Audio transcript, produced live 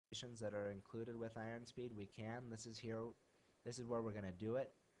that are included with IronSpeed, we can. This is where we're going to do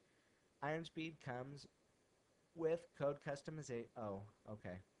it. IronSpeed comes with code customization. Oh,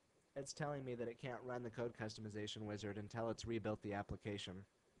 okay. It's telling me that it can't run the code customization wizard until it's rebuilt the application.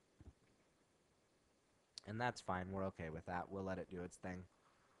 And that's fine. We're okay with that. We'll let it do its thing.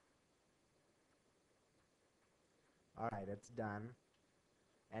 Alright, it's done.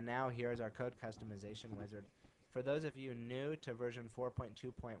 And now here's our code customization wizard. For those of you new to version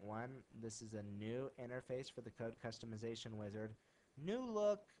 4.2.1, this is a new interface for the code customization wizard. New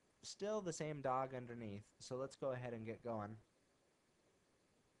look, still the same dog underneath. So let's go ahead and get going.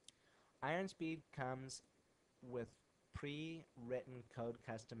 IronSpeed comes with pre-written code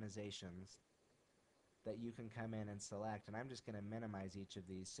customizations that you can come in and select, and I'm just going to minimize each of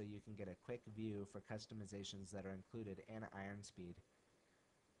these so you can get a quick view for customizations that are included in IronSpeed.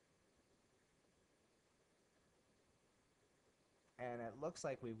 And it looks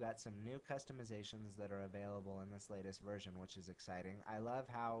like we've got some new customizations that are available in this latest version, which is exciting. I love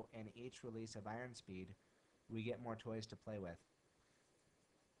how in each release of IronSpeed we get more toys to play with.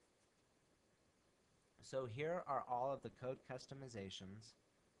 So here are all of the code customizations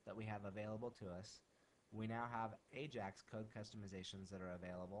that we have available to us. We now have Ajax code customizations that are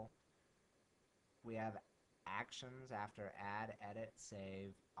available. We have actions after add, edit,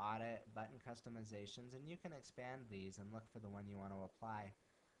 save, audit, button customizations, and you can expand these and look for the one you want to apply.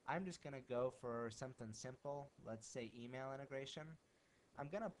 I'm just going to go for something simple, let's say email integration. I'm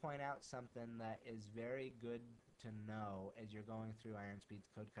going to point out something that is very good to know as you're going through IronSpeed's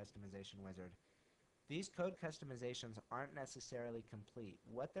code customization wizard. These code customizations aren't necessarily complete.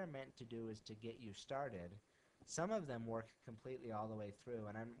 What they're meant to do is to get you started. Some of them work completely all the way through,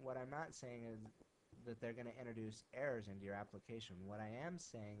 and what I'm not saying is that they're going to introduce errors into your application. What I am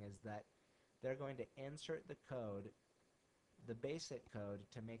saying is that they're going to insert the code, the basic code,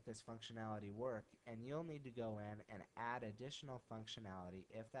 to make this functionality work, and you'll need to go in and add additional functionality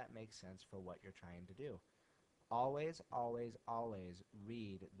if that makes sense for what you're trying to do. Always, always, always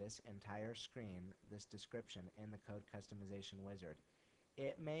read this entire screen, this description in the code customization wizard.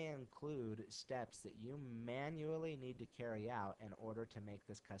 It may include steps that you manually need to carry out in order to make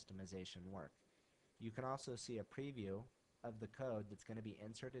this customization work. You can also see a preview of the code that's going to be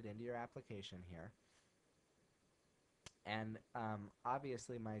inserted into your application here. And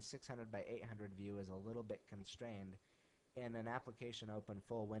obviously my 600 by 800 view is a little bit constrained. In an application open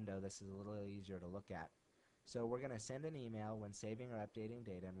full window, this is a little easier to look at. So we're going to send an email when saving or updating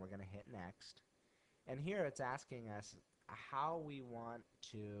data, and we're going to hit next. And here it's asking us how we want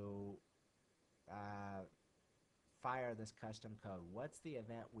to fire this custom code. What's the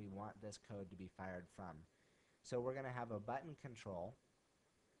event we want this code to be fired from? So we're going to have a button control,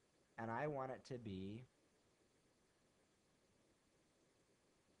 and I want it to be,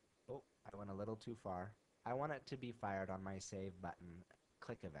 oh, I went a little too far. I want it to be fired on my save button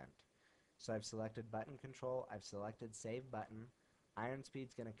click event. So I've selected button control, I've selected save button.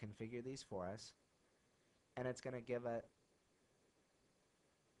 IronSpeed's going to configure these for us, and it's going to give a,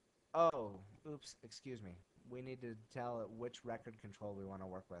 oh, oops, excuse me. We need to tell it which record control we want to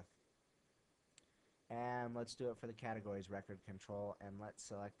work with. And let's do it for the categories record control, and let's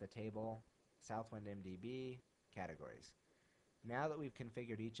select the table, Southwind MDB, categories. Now that we've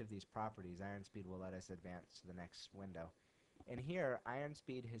configured each of these properties, IronSpeed will let us advance to the next window. And here,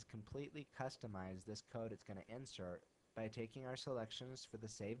 IronSpeed has completely customized this code it's going to insert by taking our selections for the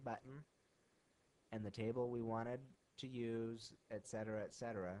save button and the table we wanted to use, etc.,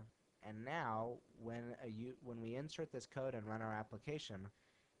 etc. And now, when we insert this code and run our application,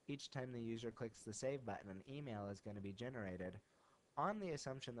 each time the user clicks the save button, an email is going to be generated on the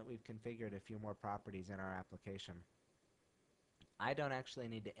assumption that we've configured a few more properties in our application. I don't actually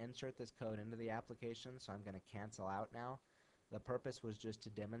need to insert this code into the application, so I'm going to cancel out now. The purpose was just to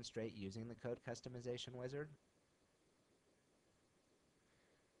demonstrate using the code customization wizard.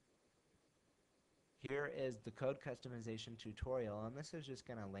 Here is the code customization tutorial, and this is just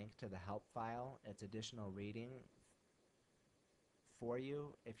going to link to the help file. It's additional reading for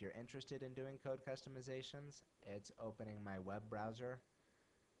you if you're interested in doing code customizations. It's opening my web browser.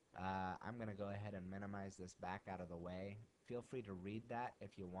 I'm going to go ahead and minimize this back out of the way. Feel free to read that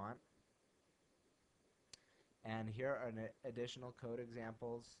if you want. And here are additional code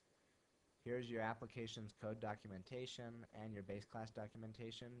examples. Here's your application's code documentation and your base class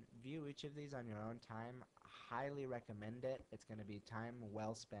documentation. View each of these on your own time. Highly recommend it. It's going to be time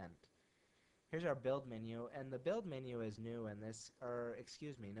well spent. Here's our build menu, and the build menu is new in this, or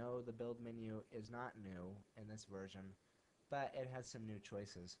excuse me, no, the build menu is not new in this version, but it has some new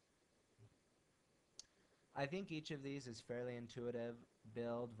choices. I think each of these is fairly intuitive.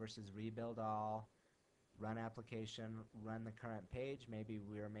 build versus rebuild all, run application, run the current page. Maybe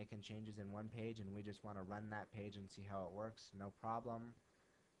we're making changes in one page and we just want to run that page and see how it works. No problem.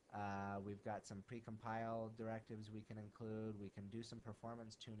 We've got some precompile directives we can include. We can do some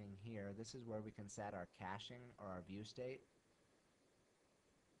performance tuning here. This is where we can set our caching or our view state.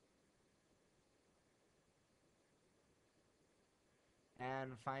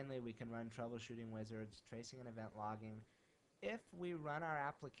 And finally, we can run troubleshooting wizards, tracing and event logging. If we run our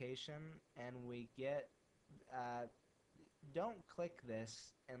application and we get, don't click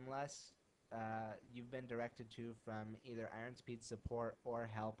this unless you've been directed to from either IronSpeed support or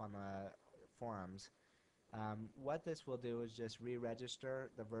help on the forums. What this will do is just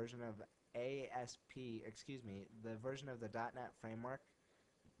re-register the version of the version of the .NET framework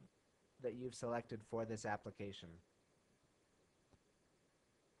that you've selected for this application.